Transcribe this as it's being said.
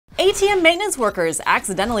ATM maintenance workers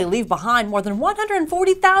accidentally leave behind more than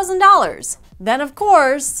 $140,000. Then, of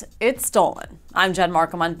course, it's stolen. I'm Jen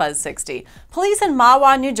Markham on Buzz 60. Police in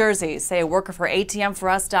Mahwah, New Jersey say a worker for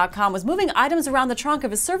ATMforus.com was moving items around the trunk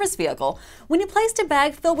of his service vehicle when he placed a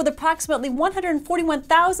bag filled with approximately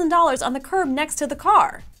 $141,000 on the curb next to the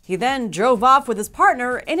car. He then drove off with his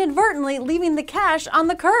partner, inadvertently leaving the cash on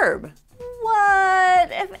the curb. What?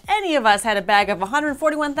 If any of us had a bag of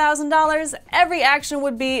 $141,000, every action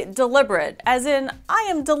would be deliberate, as in, I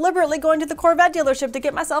am deliberately going to the Corvette dealership to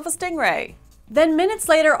get myself a Stingray. Then minutes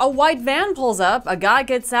later, a white van pulls up, a guy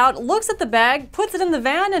gets out, looks at the bag, puts it in the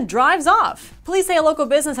van, and drives off. Police say a local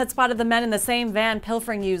business had spotted the men in the same van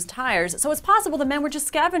pilfering used tires, so it's possible the men were just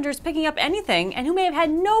scavengers picking up anything and who may have had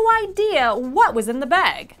no idea what was in the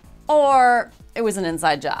bag. Or it was an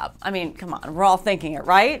inside job. I mean, come on, we're all thinking it,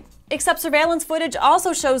 right? Except surveillance footage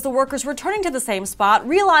also shows the workers returning to the same spot,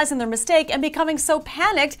 realizing their mistake, and becoming so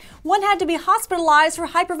panicked, one had to be hospitalized for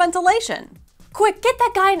hyperventilation. Quick, get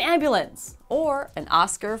that guy an ambulance! Or an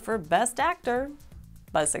Oscar for Best Actor.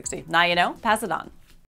 Buzz 60. Now you know, pass it on.